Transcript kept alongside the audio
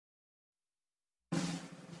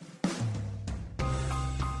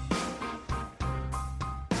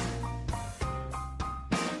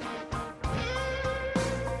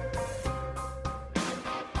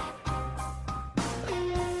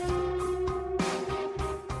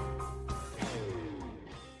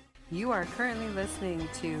You are currently listening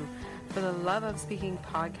to For the Love of Speaking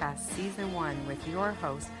podcast, Season 1, with your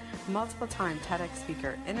host, multiple-time TEDx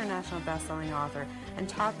speaker, international best-selling author, and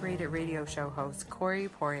top-rated radio show host, Corey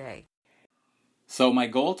Poirier. So my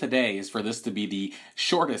goal today is for this to be the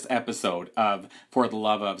shortest episode of For the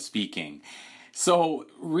Love of Speaking. So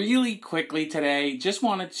really quickly today, just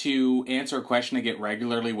wanted to answer a question I get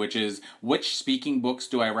regularly, which is, which speaking books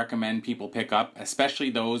do I recommend people pick up, especially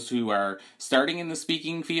those who are starting in the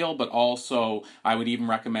speaking field, but also I would even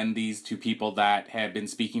recommend these to people that have been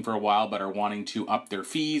speaking for a while but are wanting to up their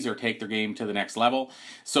fees or take their game to the next level.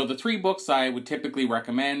 So the three books I would typically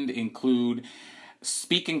recommend include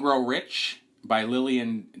Speak and Grow Rich by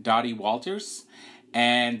Lillian Dottie Walters.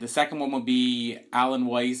 And the second one would be Alan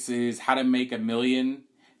Weiss's How to Make a Million.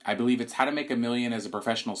 I believe it's How to Make a Million as a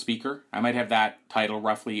Professional Speaker. I might have that title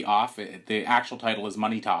roughly off. The actual title is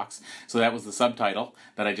Money Talks. So that was the subtitle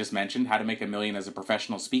that I just mentioned, How to Make a Million as a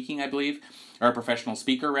Professional Speaking, I believe. Or a professional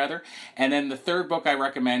speaker, rather. And then the third book I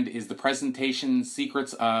recommend is The Presentation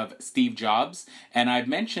Secrets of Steve Jobs. And I've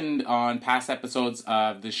mentioned on past episodes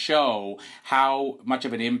of the show how much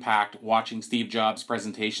of an impact watching Steve Jobs'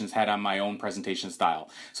 presentations had on my own presentation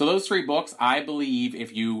style. So those three books, I believe,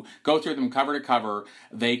 if you go through them cover to cover,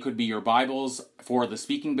 they could be your Bibles for the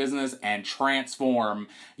speaking business and transform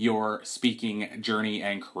your speaking journey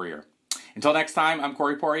and career. Until next time, I'm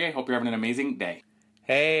Corey Poirier. Hope you're having an amazing day.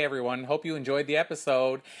 Hey everyone, hope you enjoyed the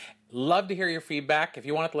episode. Love to hear your feedback. If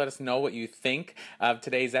you wanted to let us know what you think of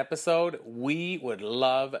today's episode, we would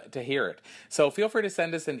love to hear it. So feel free to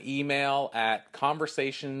send us an email at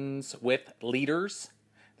conversationswithleaders.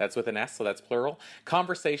 That's with an S, so that's plural.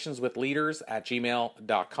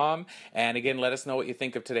 conversationswithleaders@gmail.com. And again, let us know what you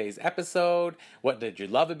think of today's episode. What did you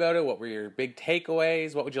love about it? What were your big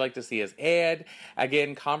takeaways? What would you like to see us add?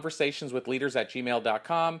 Again,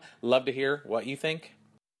 conversationswithleaders@gmail.com. Love to hear what you think.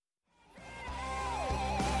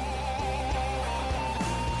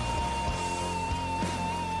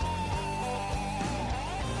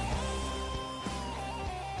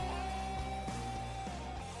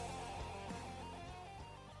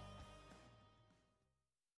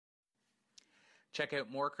 Check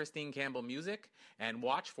out more Christine Campbell music and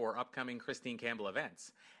watch for upcoming Christine Campbell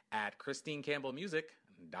events at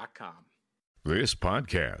ChristineCampbellMusic.com. This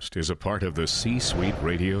podcast is a part of the C-Suite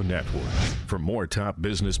Radio Network. For more top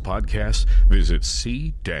business podcasts, visit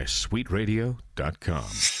c-suiteradio.com.